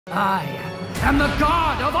I am the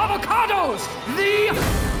god of avocados! The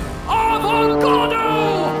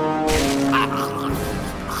Avogodo!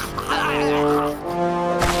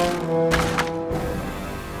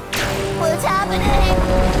 What's happening?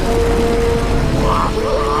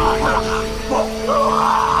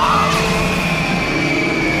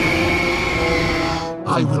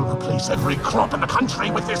 I will replace every crop in the country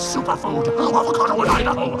with this superfood. Avocado in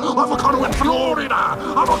Idaho, avocado in Florida,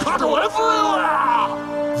 avocado everywhere!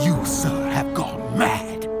 You, sir, have gone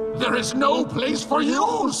mad. There is no place for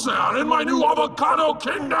you, sir, in my new avocado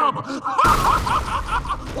kingdom! You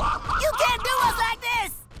can't do us like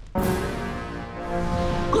this!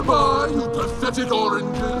 Goodbye, you pathetic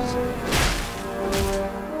oranges.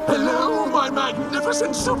 Hello, my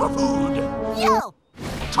magnificent superfood! Yo!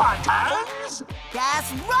 Titans!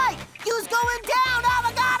 That's right! You's going down,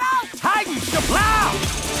 Avocado! Titans to plow!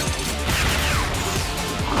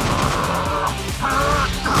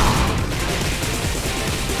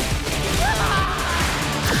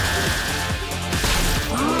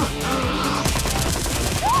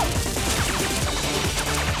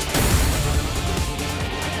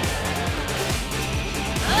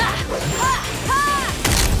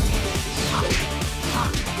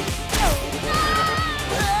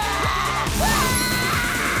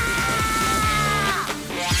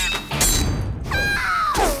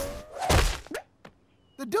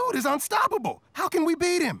 The dude is unstoppable. How can we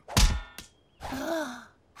beat him?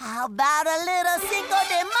 How about a little Cinco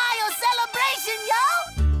de Mayo celebration, yo?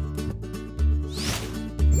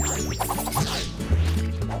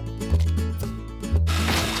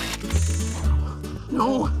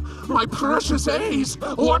 No, my precious Ace!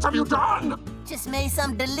 What have you done? Just made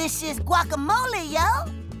some delicious guacamole, yo.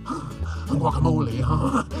 Guacamole,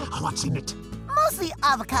 huh? What's in it? Mostly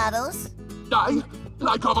avocados. I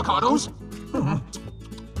like avocados.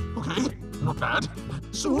 Okay, not bad.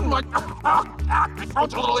 Soon my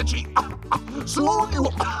throat's a little itchy. Soon you...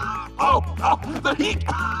 the heat!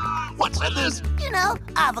 What's in this? You know,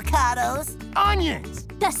 avocados. Onions!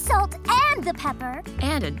 The salt and the pepper.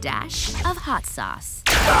 And a dash of hot sauce.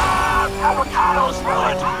 Avocados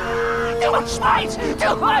ruined! Too much spice!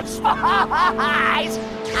 Too much spice!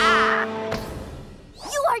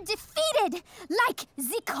 You are defeated, like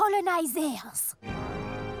the colonizers.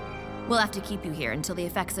 We'll have to keep you here until the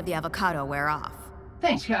effects of the avocado wear off.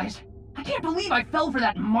 Thanks, guys. I can't believe I fell for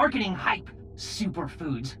that marketing hype.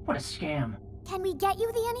 Superfoods. What a scam. Can we get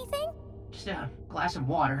you the anything? Just a glass of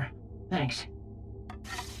water. Thanks.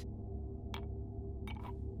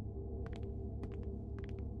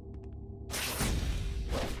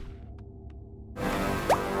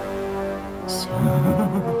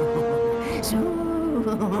 Soon.